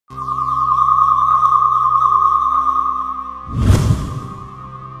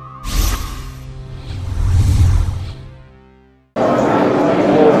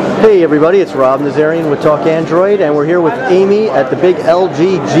Hey everybody, it's Rob Nazarian with Talk Android, and we're here with Amy at the big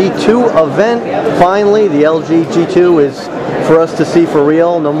LG G2 event. Finally, the LG G2 is for us to see for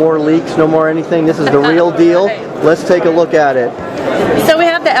real. No more leaks, no more anything. This is the real deal. Let's take a look at it. So we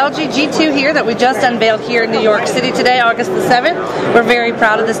have the LG G2 here that we just unveiled here in New York City today, August the 7th. We're very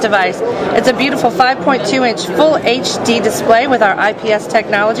proud of this device. It's a beautiful 5.2-inch full HD display with our IPS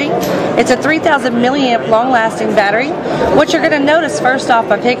technology. It's a 3,000 milliamp long-lasting battery. What you're going to notice first off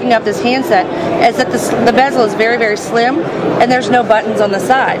by picking up this handset is that the bezel is very, very slim and there's no buttons on the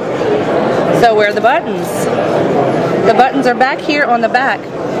side. So where are the buttons? The buttons are back here on the back.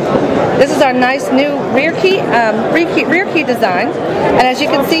 This is our nice new rear key design, and as you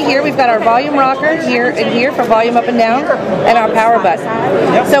can see here, we've got our volume rocker here and here for volume up and down, and our power button.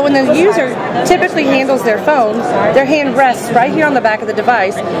 So when the user typically handles their phone, their hand rests right here on the back of the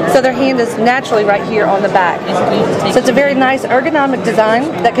device, so their hand is naturally right here on the back. So it's a very nice ergonomic design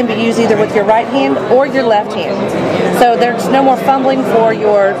that can be used either with your right hand or your left hand. So there's no more fumbling for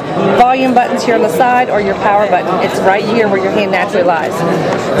your volume buttons here on the side or your power button. It's right here where your hand naturally lies.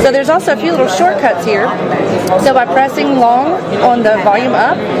 So there's also a few little shortcuts here. So by pressing long on the volume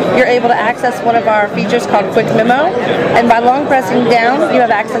up, you're able to access one of our features called Quick Memo, and by long pressing down, you have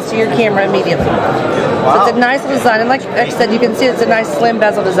access to your camera immediately. So it's a nice little design, and like I said, you can see it's a nice slim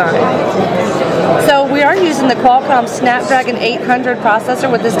bezel design. So we are using the Qualcomm Snapdragon 800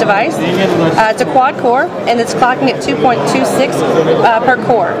 processor with this device. It's a quad core, and it's clocking at 2.26 per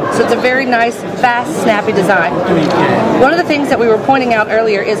core. So it's a very nice, fast, snappy design. One of the things that we were pointing out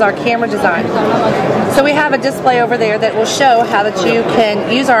earlier is our camera design. So we have a display over there that will show how that you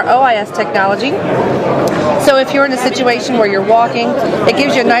can use our OIS technology. So if you're in a situation where you're walking, it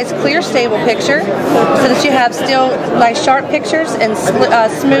gives you a nice, clear, stable picture so that you have still nice, sharp pictures and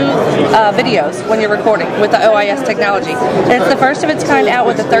smooth videos when you're recording with the OIS technology. And it's the first of its kind out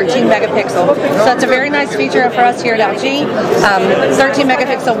with a 13 megapixel. So it's a very nice feature for us here at LG, 13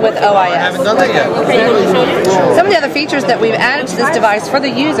 megapixel with OIS. Some of the other features that we've added to this device for the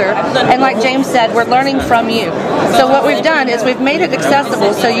user, and like James said, we're learning from you. So what we've done is we've made it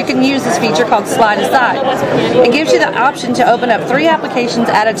accessible so you can use this feature called Slide Aside. It gives you the option to open up 3 applications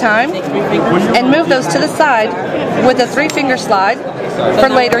at a time and move those to the side with a 3-finger slide for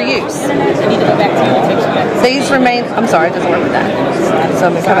later use. These remain, I'm sorry, it doesn't work with that. So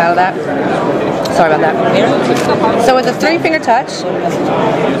I'm going to come out of that. Sorry about that. So with a 3-finger touch,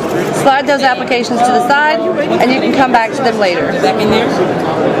 slide those applications to the side, and you can come back to them later.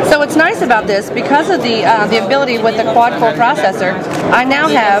 So what's nice about this, because of the ability with the quad-core processor, I now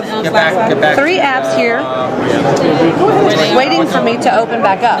have 3 apps here waiting for me to open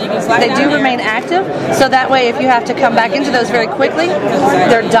back up. They do remain active, so that way if you have to come back into those very quickly,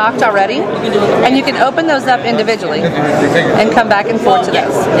 they're docked already, and you can open those up individually and come back and forth to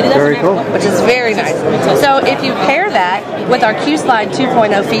those. Very cool. Which is very nice. So if you pair that with our Q-Slide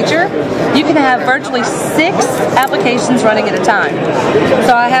 2.0 feature, you can have virtually 6 applications running at a time.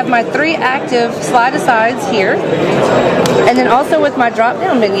 So I have my 3 active slide asides here, and then also with my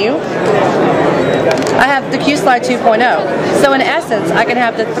drop-down menu, I have the Q-Slide 2.0. So in essence, I can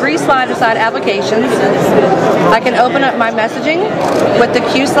have the 3 slide-aside applications. I can open up my messaging with the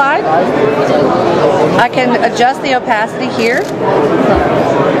Q-Slide. I can adjust the opacity here,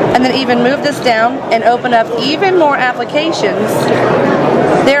 and then even move this down and open up even more applications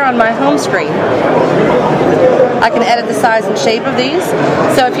there on my home screen. I can edit the size and shape of these.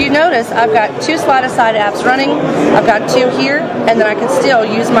 So if you notice, I've got 2 slide-aside apps running, I've got 2 here, and then I can still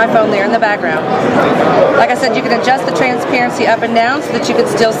use my phone there in the background. Like I said, you can adjust the transparency up and down so that you can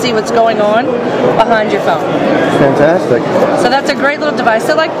still see what's going on behind your phone. Fantastic. So that's a great little device.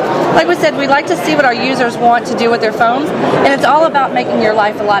 So like we said, we like to see what our users want to do with their phones, and it's all about making your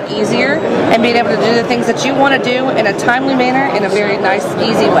life a lot easier and being able to do the things that you want to do in a timely manner in a very nice,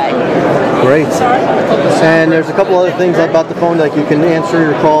 easy way. Great. And there's a couple other things about the phone, like you can answer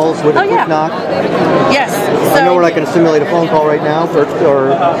your calls with a quick knock. Yes. So, I know we're not going to simulate a phone call right now,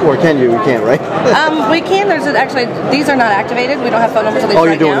 or can you? You can't, right? We can. There's actually, these are not activated. We don't have phone numbers. Oh,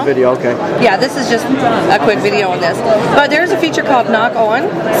 you're doing a video, okay. Yeah, this is just a quick video on this. But there's a feature called Knock On.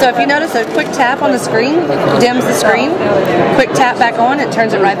 So if you notice a quick tap on the screen, dims the screen. Quick tap back on, it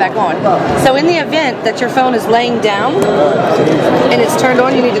turns it right back on. So in the event that your phone is laying down and it's turned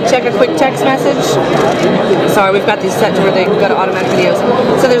on, you need to check a quick text message. Sorry, we've got these set to where they go to automatic videos.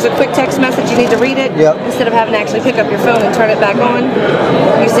 So there's a quick text message, you need to read it. Yep. Instead of having to actually pick up your phone and turn it back on,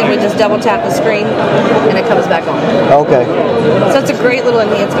 you simply just double tap the screen and it comes back on. Okay. So it's a great little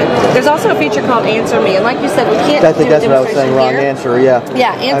enhancement. There's also a feature called Answer Me, and like you said, we can't I think do a that's what I was saying, wrong here. answer, yeah.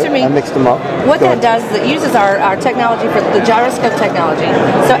 Yeah, Answer Me. I mixed them up. What that does is it uses our technology for the gyroscope technology.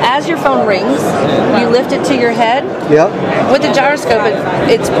 So as your phone rings, you lift it to your head. Yep. With the gyroscope,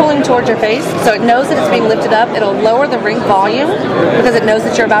 it's pulling towards your face, so it knows that it's being lifted up. It'll lower the ring volume because it knows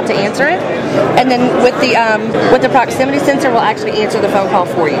that you're about to answer it. And then with the proximity sensor, will actually answer the phone call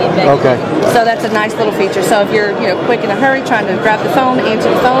for you. Okay. So that's a nice little feature. So if you're quick in a hurry, trying to grab the phone, answer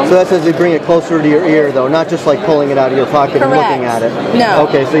the phone. So that says you bring it closer to your ear, though, not just like pulling it out of your pocket and looking at it. No.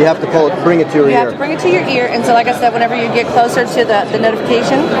 Okay, so you have to bring it to your ear. You have to bring it to your ear, and so like I said, whenever you get closer to the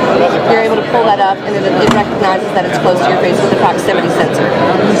notification, you're able to pull that up, and then it recognizes that it's close to your face with the proximity sensor.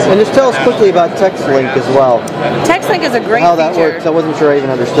 And just tell us quickly about TextLink as well. TextLink is a great How that feature. works. I wasn't sure I even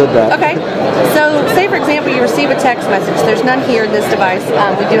understood that. Okay. So say, for example, you receive a text message. There's none here in this device.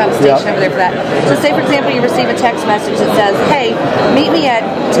 We do have a station over there for that. So say, for example, you receive a text message that says, hey, meet me at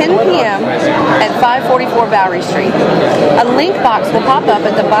 10 p.m. at 544 Bowery Street. A link box will pop up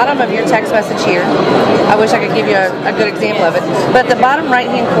at the bottom of your text message here. I wish I could give you a good example of it. But at the bottom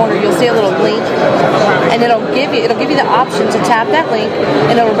right-hand corner, you'll see a little link, and it'll give you the option to tap that link,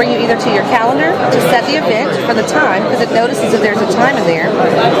 and it'll bring you either to your calendar to set the event for the time, because it notices if there's a time in there,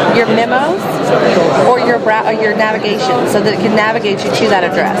 your memos, or your navigation, so that it can navigate you to that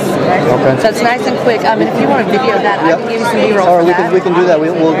address. Okay. So it's nice and quick. And if you want to video that, I can give you some B-roll All for right, that. we can do that.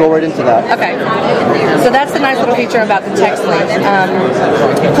 We'll go right into that. Okay. So that's the nice little feature about the TextLink.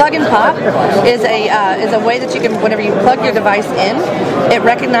 Plug and Pop is a way that you can, whenever you plug your device in, it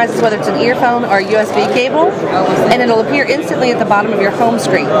recognizes whether it's an earphone or a USB cable, and it'll appear instantly at the bottom of your home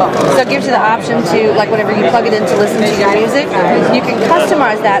screen. So it gives you the option to, like whenever you plug it in to listen to your music, you can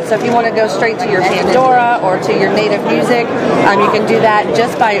customize that. So if you want to go straight to your Pandora or to your native music, you can do that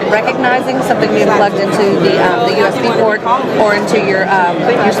just by recognizing something being plugged into the USB port or into your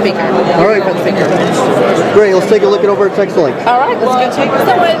speaker. All right. Great. Let's take a look at over at TextLink. All right. Let's go take a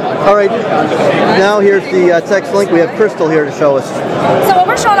look. All right. Now here's the TextLink. We have Crystal here to show us. So what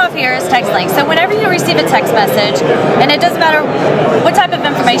we're showing off here is TextLink. So whenever you receive a text message, and it doesn't matter what type of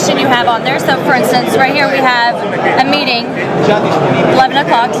information you have on there. So for instance, right here we have a meeting, 11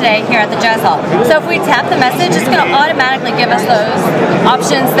 o'clock today here at the Jazz Hall. So if we tap the message, it's going to automatically give us those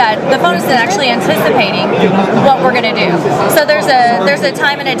options that the phone is actually anticipating what we're going to do. So there's a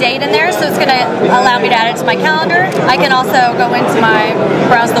time and a date in there, so it's going to allow me to add it to my calendar. I can also go into my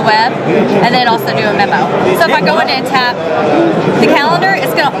browse the web and then also do a memo. So if I go in and tap the calendar,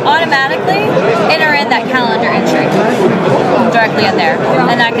 it's going to automatically enter in that calendar entry directly in there,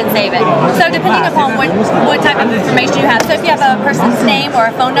 and I can save it. So depending upon what type of information you have, so if you have a person's name or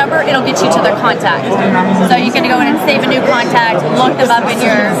a phone number, it'll get you to their contact. So you can go in and save a new contact, look them up in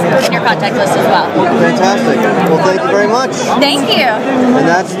your contact list as well. Fantastic. Well, thank you very much. Thank you. And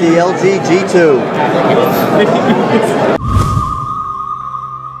that's the LG G2.